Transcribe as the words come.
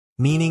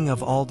Meaning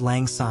of Auld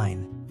Lang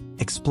Syne.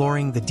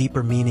 Exploring the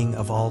deeper meaning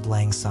of Auld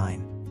Lang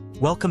Syne.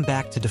 Welcome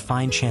back to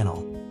Define Channel,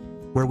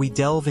 where we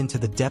delve into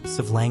the depths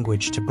of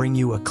language to bring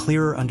you a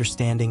clearer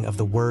understanding of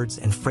the words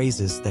and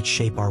phrases that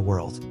shape our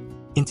world.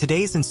 In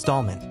today's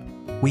installment,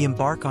 we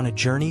embark on a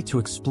journey to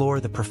explore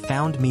the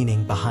profound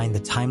meaning behind the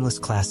timeless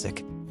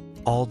classic,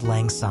 Auld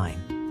Lang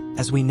Syne.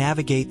 As we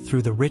navigate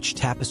through the rich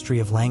tapestry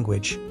of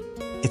language,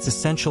 it's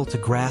essential to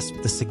grasp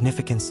the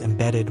significance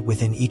embedded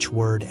within each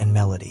word and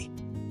melody.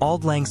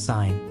 Auld Lang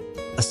Syne,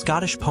 a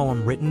Scottish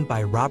poem written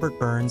by Robert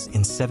Burns in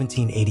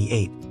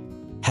 1788,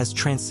 has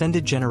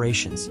transcended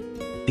generations,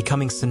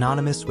 becoming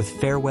synonymous with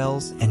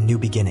farewells and new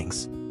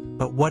beginnings.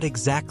 But what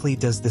exactly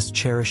does this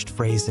cherished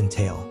phrase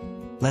entail?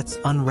 Let's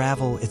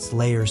unravel its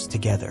layers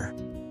together.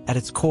 At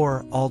its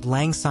core, Auld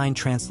Lang Syne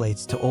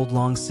translates to Auld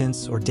Long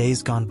Since or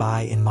Days Gone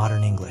By in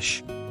modern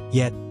English.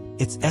 Yet,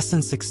 its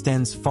essence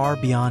extends far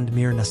beyond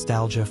mere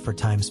nostalgia for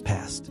times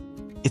past.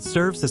 It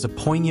serves as a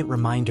poignant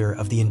reminder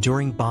of the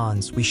enduring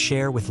bonds we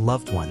share with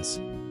loved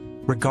ones,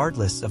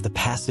 regardless of the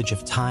passage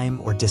of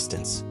time or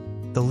distance.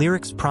 The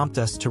lyrics prompt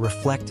us to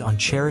reflect on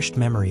cherished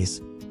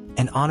memories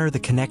and honor the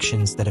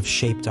connections that have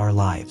shaped our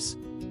lives.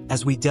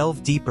 As we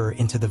delve deeper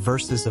into the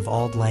verses of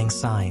Auld Lang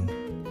Syne,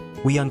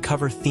 we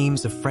uncover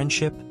themes of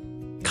friendship,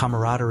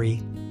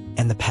 camaraderie,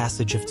 and the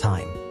passage of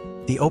time.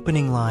 The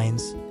opening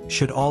lines,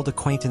 "Should auld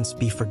acquaintance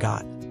be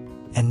forgot,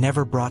 and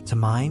never brought to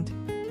mind?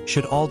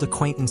 Should auld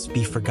acquaintance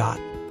be forgot,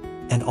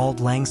 and Auld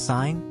Lang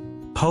Syne?"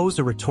 pose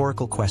a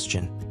rhetorical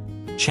question,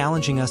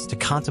 challenging us to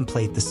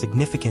contemplate the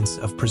significance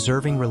of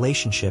preserving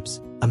relationships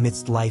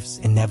amidst life's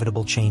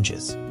inevitable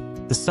changes.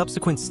 The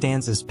subsequent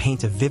stanzas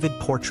paint a vivid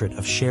portrait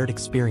of shared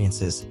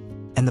experiences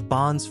and the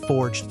bonds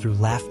forged through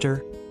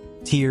laughter,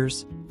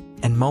 tears,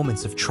 and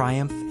moments of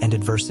triumph and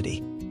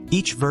adversity.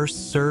 Each verse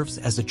serves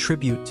as a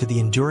tribute to the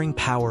enduring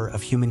power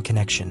of human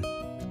connection,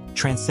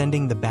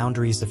 transcending the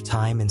boundaries of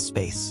time and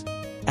space.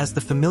 As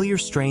the familiar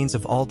strains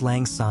of Auld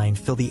Lang Syne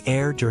fill the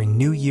air during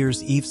New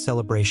Year's Eve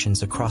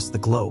celebrations across the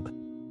globe,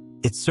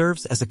 it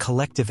serves as a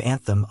collective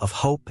anthem of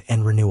hope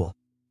and renewal.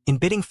 In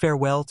bidding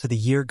farewell to the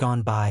year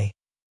gone by,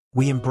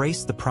 we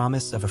embrace the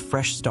promise of a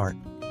fresh start,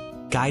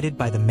 guided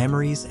by the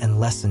memories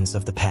and lessons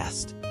of the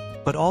past.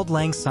 But Auld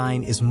Lang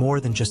Syne is more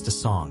than just a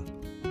song.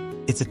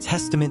 It's a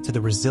testament to the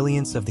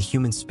resilience of the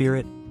human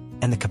spirit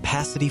and the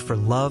capacity for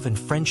love and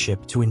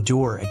friendship to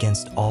endure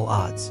against all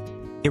odds.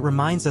 It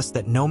reminds us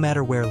that no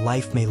matter where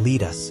life may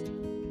lead us,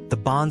 the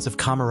bonds of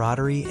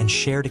camaraderie and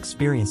shared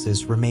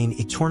experiences remain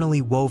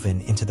eternally woven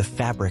into the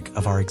fabric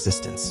of our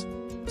existence.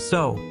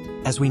 So,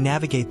 as we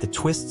navigate the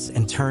twists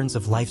and turns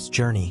of life's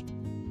journey,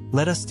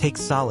 let us take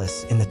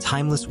solace in the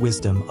timeless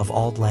wisdom of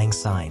Auld Lang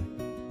Syne.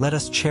 Let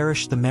us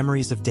cherish the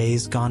memories of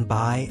days gone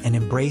by and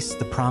embrace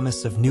the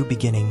promise of new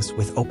beginnings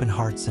with open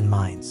hearts and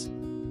minds.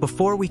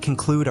 Before we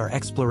conclude our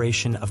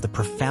exploration of the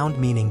profound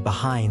meaning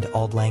behind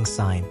Auld Lang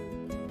Syne,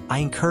 I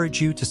encourage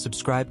you to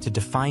subscribe to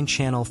Define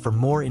Channel for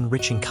more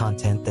enriching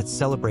content that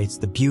celebrates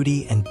the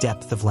beauty and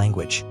depth of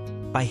language.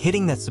 By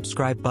hitting that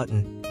subscribe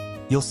button,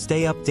 you'll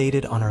stay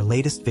updated on our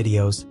latest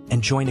videos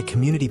and join a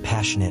community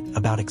passionate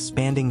about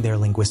expanding their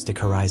linguistic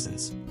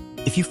horizons.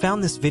 If you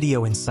found this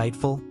video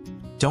insightful,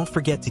 don't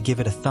forget to give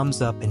it a thumbs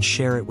up and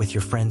share it with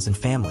your friends and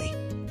family.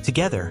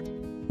 Together,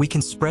 we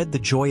can spread the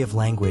joy of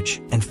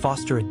language and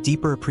foster a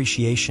deeper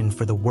appreciation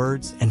for the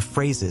words and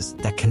phrases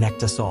that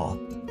connect us all.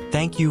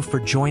 Thank you for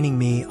joining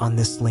me on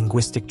this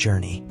linguistic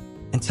journey.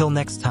 Until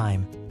next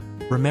time,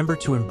 remember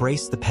to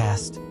embrace the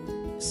past,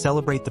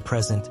 celebrate the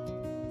present,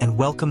 and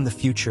welcome the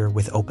future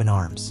with open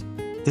arms.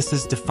 This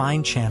is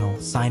Define Channel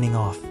signing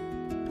off.